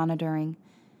video monitoring.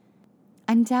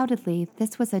 Undoubtedly,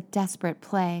 this was a desperate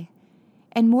play,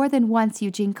 and more than once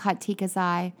Eugene caught Tika's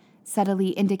eye, subtly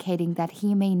indicating that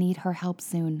he may need her help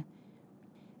soon.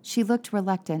 She looked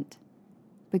reluctant,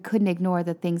 but couldn't ignore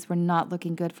that things were not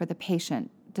looking good for the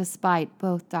patient, despite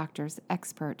both doctors'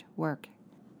 expert work.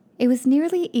 It was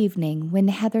nearly evening when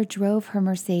Heather drove her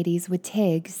Mercedes with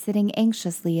Tig sitting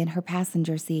anxiously in her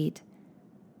passenger seat.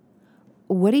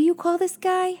 "What do you call this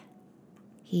guy?"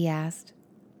 he asked.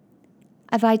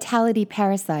 "A vitality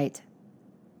parasite.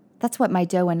 That's what my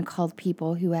Doan called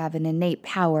people who have an innate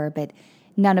power but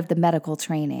none of the medical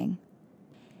training.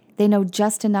 They know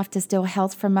just enough to steal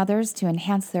health from others to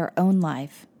enhance their own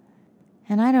life.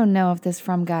 And I don't know if this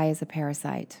Frum guy is a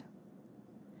parasite."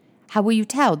 "How will you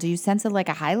tell? Do you sense it like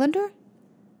a Highlander?"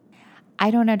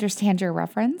 "I don't understand your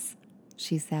reference,"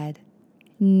 she said.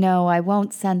 "No, I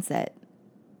won't sense it.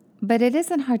 But it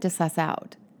isn't hard to suss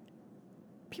out.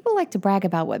 People like to brag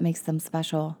about what makes them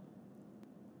special."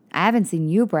 "I haven't seen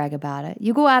you brag about it.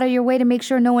 You go out of your way to make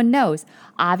sure no one knows.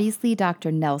 Obviously,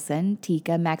 Dr. Nelson,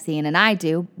 Tika, Maxine, and I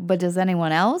do, but does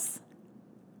anyone else?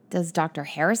 Does Dr.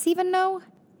 Harris even know?"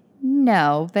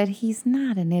 "No, but he's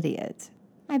not an idiot.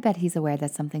 I bet he's aware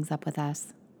that something's up with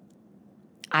us."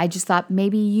 "I just thought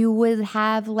maybe you would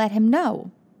have let him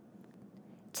know."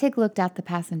 Tig looked out the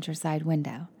passenger side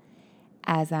window.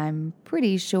 "As I'm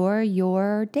pretty sure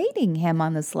you're dating him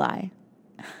on the sly."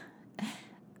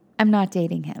 "I'm not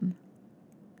dating him."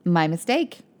 "My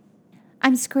mistake."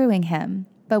 "I'm screwing him,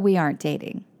 but we aren't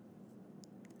dating."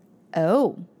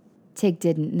 "Oh." Tig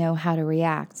didn't know how to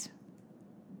react.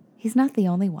 "He's not the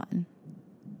only one."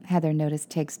 Heather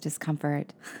noticed Tig's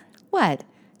discomfort. "What?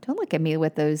 Don't look at me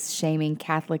with those shaming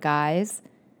Catholic eyes.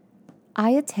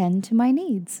 I attend to my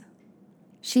needs."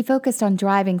 She focused on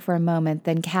driving for a moment,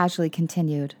 then casually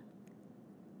continued.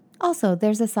 "Also,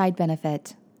 there's a side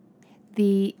benefit.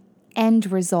 The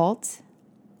end result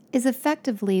is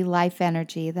effectively life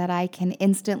energy that I can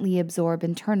instantly absorb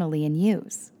internally and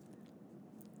use.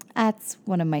 That's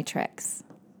one of my tricks."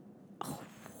 "Oh,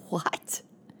 what?"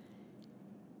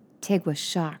 Tig was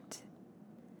shocked.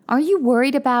 "Aren't you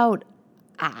worried about,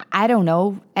 I don't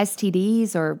know,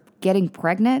 STDs or getting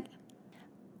pregnant?"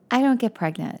 "I don't get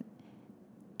pregnant.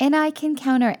 And I can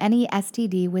counter any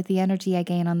STD with the energy I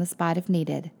gain on the spot if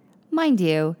needed. Mind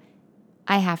you,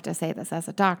 I have to say this as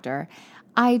a doctor,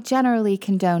 I generally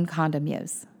condone condom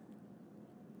use."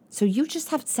 "So you just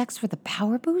have sex for the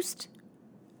power boost?"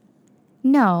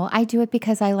 "No, I do it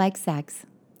because I like sex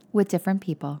with different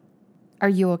people." "Are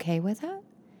you okay with that?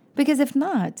 Because if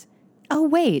not, oh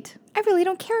wait, I really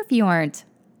don't care if you aren't.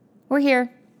 We're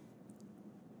here."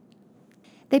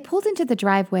 They pulled into the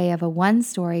driveway of a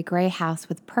one-story gray house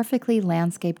with perfectly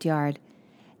landscaped yard.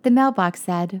 The mailbox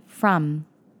said, "From,"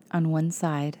 on one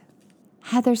side.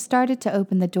 Heather started to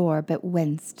open the door but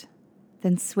winced,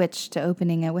 then switched to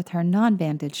opening it with her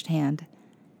non-bandaged hand.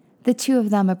 The two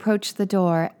of them approached the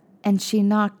door, and she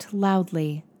knocked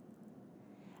loudly.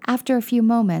 After a few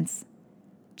moments,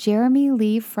 Jeremy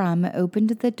Lee Frum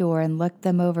opened the door and looked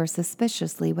them over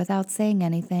suspiciously without saying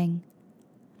anything.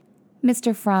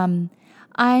 "Mr. Frum,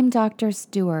 I'm Dr.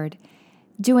 Stewart,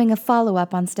 doing a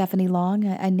follow-up on Stephanie Long,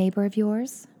 a neighbor of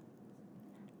yours."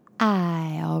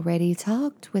 "I already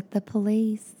talked with the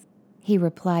police," he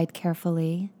replied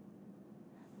carefully.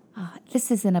 This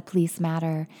isn't a police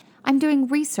matter. I'm doing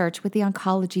research with the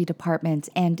oncology department,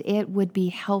 and it would be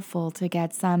helpful to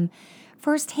get some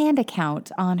first-hand account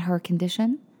on her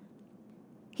condition."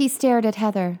 He stared at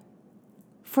Heather.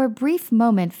 For a brief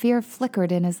moment, fear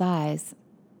flickered in his eyes,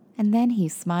 and then he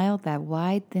smiled that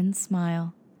wide, thin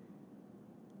smile.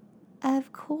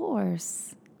 "Of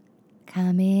course.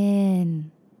 Come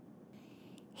in."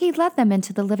 He led them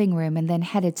into the living room and then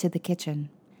headed to the kitchen.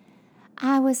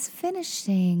 "I was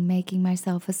finishing making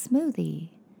myself a smoothie.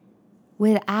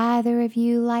 Would either of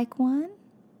you like one?"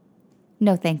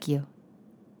 "No, thank you,"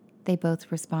 they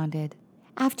both responded.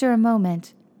 After a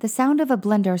moment, the sound of a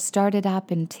blender started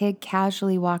up and Tig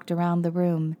casually walked around the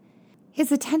room.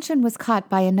 His attention was caught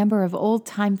by a number of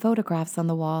old-time photographs on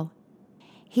the wall.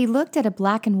 He looked at a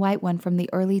black and white one from the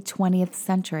early 20th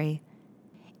century.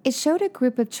 It showed a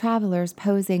group of travelers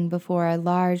posing before a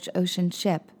large ocean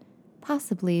ship,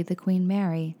 possibly the Queen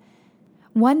Mary.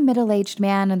 One middle-aged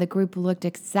man in the group looked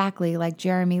exactly like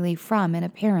Jeremy Lee Frum in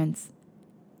appearance.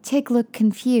 Tig looked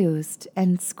confused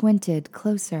and squinted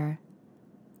closer.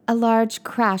 A large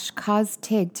crash caused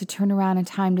Tig to turn around in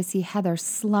time to see Heather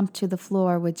slumped to the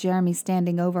floor with Jeremy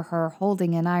standing over her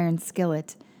holding an iron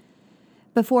skillet.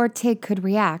 Before Tig could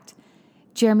react,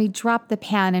 Jeremy dropped the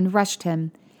pan and rushed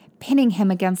him, pinning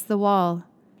him against the wall.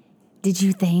 "Did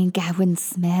you think I wouldn't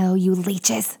smell, you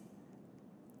leeches?"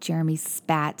 Jeremy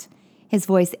spat, his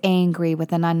voice angry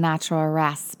with an unnatural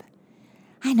rasp.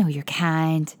 "I know you're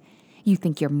kind. You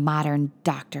think you're modern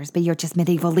doctors, but you're just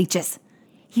medieval leeches.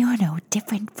 You're no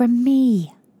different from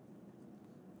me."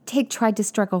 Tig tried to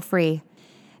struggle free,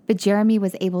 but Jeremy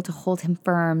was able to hold him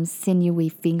firm, sinewy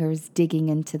fingers digging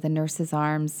into the nurse's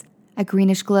arms. A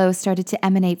greenish glow started to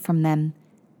emanate from them.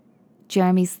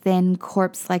 Jeremy's thin,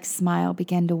 corpse-like smile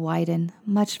began to widen,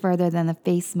 much further than the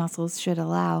face muscles should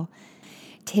allow.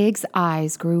 Tig's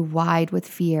eyes grew wide with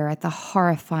fear at the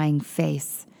horrifying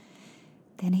face.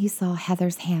 Then he saw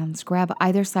Heather's hands grab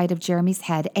either side of Jeremy's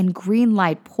head, and green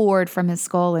light poured from his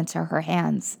skull into her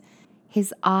hands.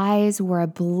 His eyes were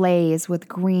ablaze with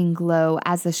green glow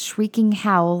as a shrieking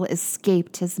howl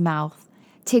escaped his mouth.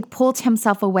 Tig pulled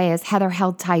himself away as Heather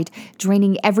held tight,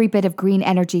 draining every bit of green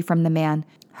energy from the man.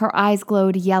 Her eyes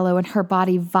glowed yellow and her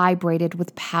body vibrated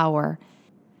with power.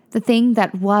 The thing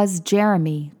that was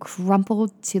Jeremy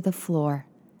crumpled to the floor.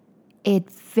 It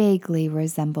vaguely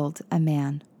resembled a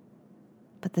man,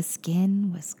 but the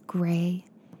skin was gray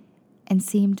and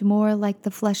seemed more like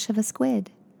the flesh of a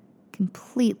squid,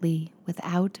 completely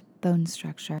without bone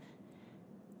structure.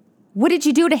 "What did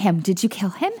you do to him? Did you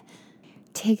kill him?"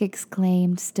 Tig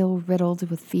exclaimed, still riddled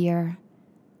with fear.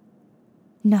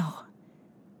 "No.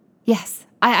 Yes,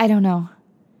 I don't know."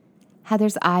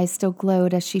 Heather's eyes still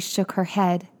glowed as she shook her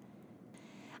head.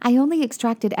 "I only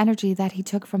extracted energy that he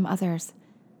took from others.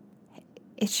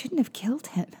 It shouldn't have killed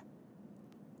him.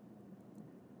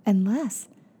 Unless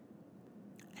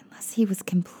he was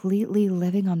completely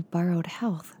living on borrowed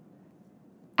health.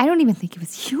 I don't even think he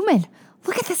was human.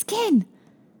 Look at the skin."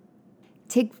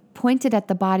 Tig pointed at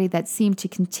the body that seemed to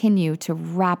continue to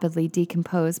rapidly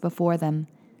decompose before them.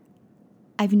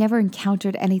 "I've never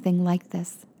encountered anything like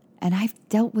this, and I've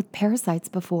dealt with parasites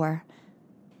before."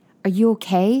 "Are you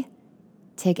okay?"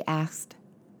 Tig asked,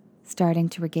 starting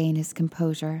to regain his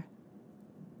composure.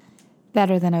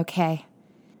 "Better than okay.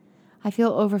 I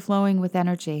feel overflowing with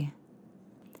energy."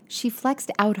 She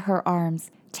flexed out her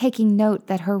arms, taking note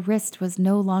that her wrist was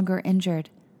no longer injured.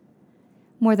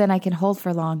 "More than I can hold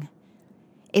for long.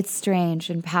 It's strange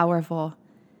and powerful.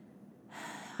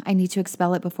 I need to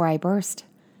expel it before I burst."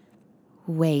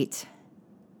 "Wait."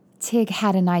 Tig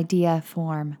had an idea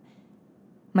form.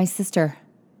 "My sister.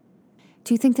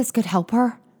 Do you think this could help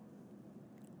her?"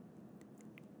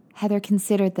 Heather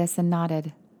considered this and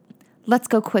nodded. "Let's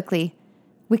go quickly.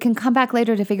 We can come back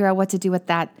later to figure out what to do with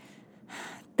that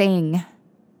thing."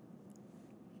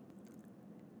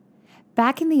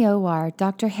 Back in the OR,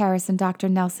 Dr. Harris and Dr.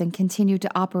 Nelson continued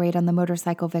to operate on the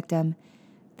motorcycle victim.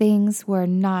 Things were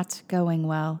not going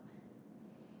well.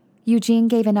 Eugene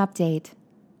gave an update.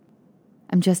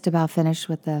 "I'm just about finished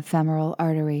with the femoral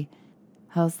artery.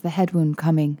 How's the head wound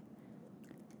coming?"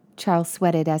 Charles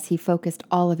sweated as he focused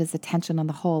all of his attention on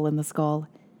the hole in the skull.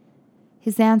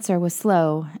 His answer was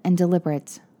slow and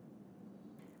deliberate.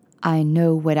 "I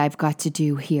know what I've got to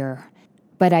do here,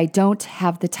 but I don't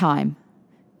have the time.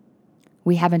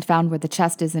 We haven't found where the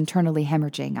chest is internally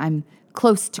hemorrhaging. I'm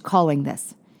close to calling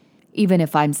this. Even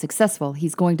if I'm successful,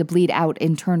 he's going to bleed out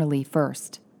internally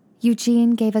first."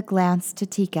 Eugene gave a glance to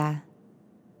Tika,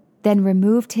 then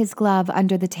removed his glove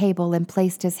under the table and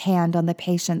placed his hand on the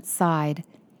patient's side.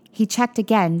 He checked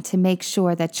again to make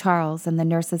sure that Charles and the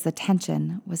nurse's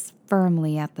attention was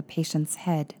firmly at the patient's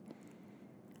head.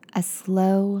 A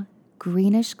slow,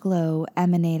 greenish glow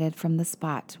emanated from the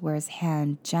spot where his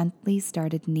hand gently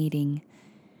started kneading.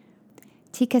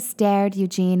 Tika stared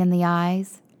Eugene in the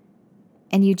eyes,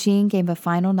 and Eugene gave a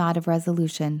final nod of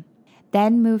resolution,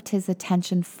 then moved his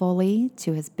attention fully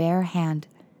to his bare hand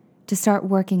to start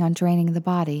working on draining the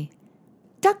body.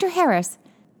 "Dr. Harris,"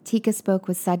 Tika spoke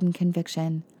with sudden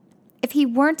conviction, "if he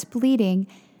weren't bleeding,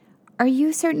 are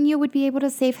you certain you would be able to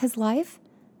save his life?"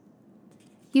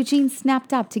 Eugene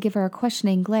snapped up to give her a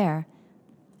questioning glare.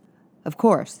 "Of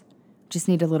course. Just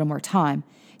need a little more time.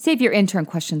 Save your intern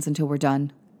questions until we're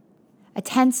done." A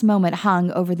tense moment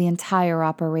hung over the entire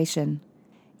operation.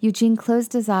 Eugene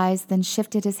closed his eyes, then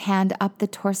shifted his hand up the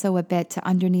torso a bit to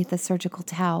underneath the surgical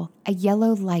towel. A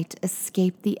yellow light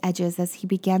escaped the edges as he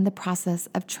began the process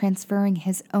of transferring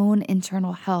his own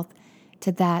internal health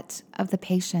to that of the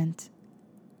patient.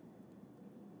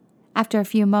 After a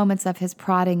few moments of his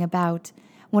prodding about,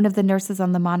 one of the nurses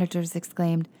on the monitors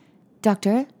exclaimed,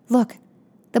 "Doctor, look,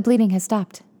 the bleeding has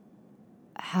stopped."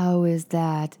 "How is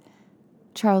that?"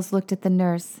 Charles looked at the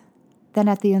nurse, then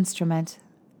at the instrument,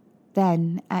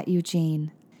 then at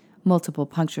Eugene. "Multiple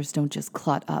punctures don't just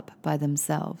clot up by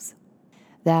themselves.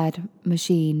 That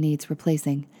machine needs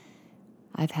replacing.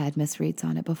 I've had misreads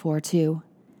on it before, too,"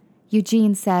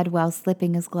 Eugene said while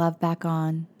slipping his glove back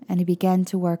on, and he began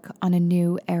to work on a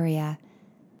new area.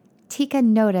 Tika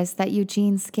noticed that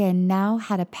Eugene's skin now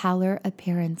had a paler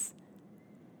appearance.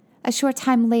 A short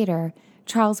time later,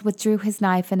 Charles withdrew his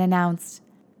knife and announced,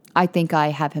 "I think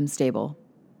I have him stable."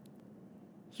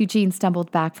 Eugene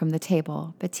stumbled back from the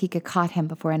table, but Tika caught him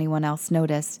before anyone else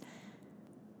noticed.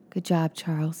 "Good job,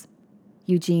 Charles,"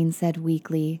 Eugene said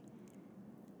weakly.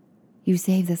 "You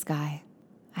saved this guy.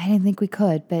 I didn't think we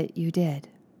could, but you did."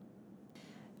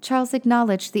 Charles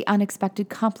acknowledged the unexpected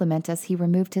compliment as he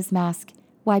removed his mask,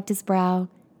 wiped his brow,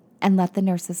 and let the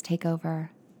nurses take over.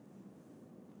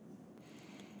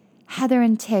 Heather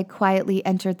and Tig quietly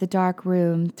entered the dark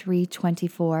room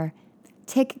 324.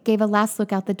 Tig gave a last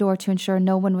look out the door to ensure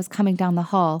no one was coming down the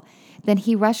hall. Then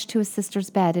he rushed to his sister's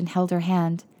bed and held her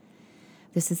hand.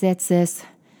 "This is it, sis.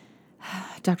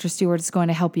 Dr. Stewart is going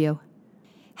to help you."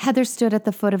 Heather stood at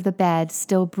the foot of the bed,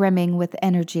 still brimming with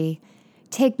energy.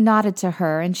 Tig nodded to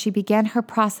her, and she began her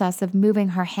process of moving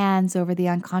her hands over the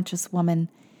unconscious woman.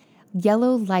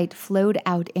 Yellow light flowed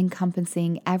out,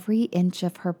 encompassing every inch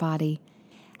of her body.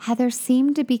 Heather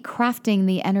seemed to be crafting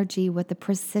the energy with the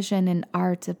precision and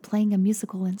art of playing a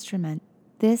musical instrument.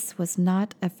 This was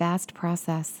not a fast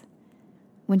process.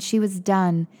 When she was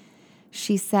done,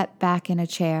 she sat back in a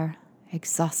chair,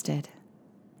 exhausted.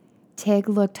 Tig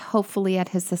looked hopefully at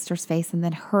his sister's face and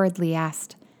then hurriedly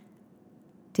asked,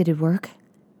 "Did it work?"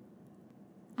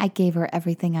 "I gave her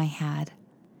everything I had."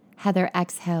 Heather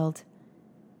exhaled.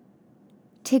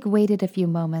 Tig waited a few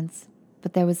moments,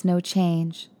 but there was no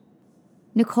change.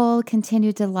 Nicole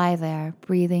continued to lie there,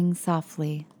 breathing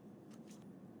softly.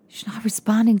 "She's not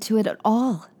responding to it at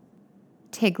all."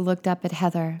 Tig looked up at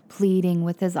Heather, pleading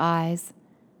with his eyes.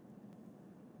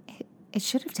 It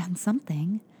should have done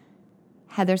something,"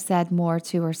 Heather said more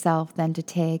to herself than to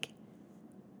Tig.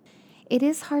 "It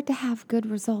is hard to have good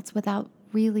results without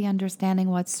really understanding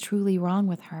what's truly wrong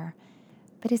with her,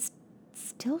 but it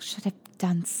still should have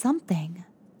done something."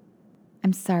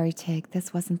 "I'm sorry, Tig,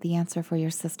 this wasn't the answer for your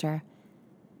sister.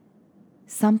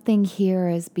 Something here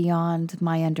is beyond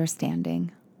my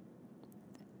understanding."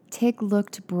 Tig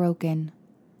looked broken.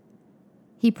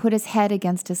 He put his head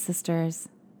against his sister's.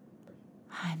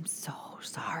 "I'm so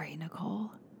sorry,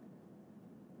 Nicole."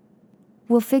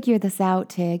 "We'll figure this out,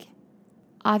 Tig.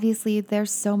 Obviously, there's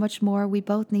so much more we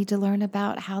both need to learn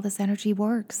about how this energy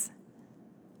works."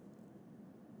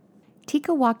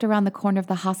 Tika walked around the corner of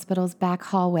the hospital's back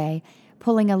hallway,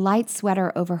 pulling a light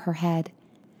sweater over her head.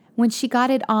 When she got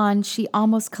it on, she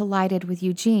almost collided with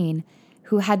Eugene,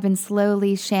 who had been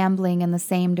slowly shambling in the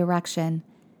same direction.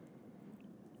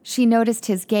 She noticed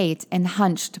his gait and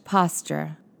hunched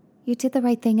posture. "You did the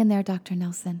right thing in there, Dr.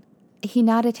 Nelson." He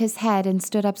nodded his head and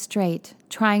stood up straight,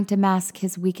 trying to mask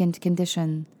his weakened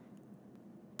condition.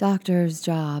 "Doctor's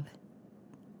job,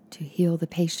 to heal the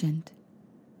patient."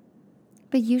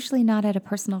 "But usually not at a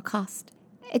personal cost.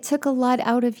 It took a lot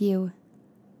out of you.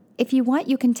 If you want,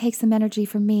 you can take some energy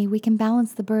from me. We can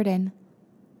balance the burden."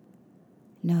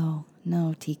 No,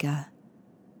 Tika."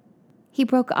 He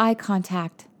broke eye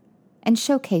contact and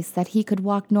showcased that he could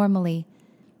walk normally.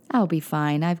 "I'll be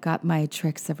fine. I've got my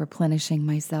tricks of replenishing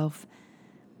myself.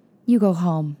 You go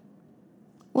home.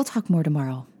 We'll talk more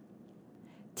tomorrow."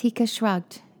 Tika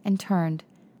shrugged and turned.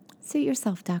 "Suit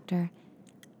yourself, doctor.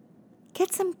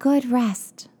 Get some good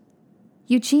rest."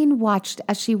 Eugene watched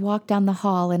as she walked down the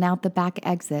hall and out the back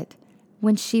exit.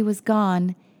 When she was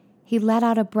gone, he let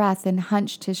out a breath and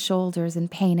hunched his shoulders in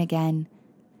pain again.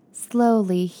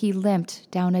 Slowly, he limped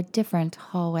down a different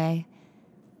hallway.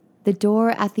 The door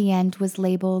at the end was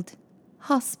labeled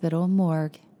Hospital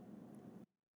Morgue.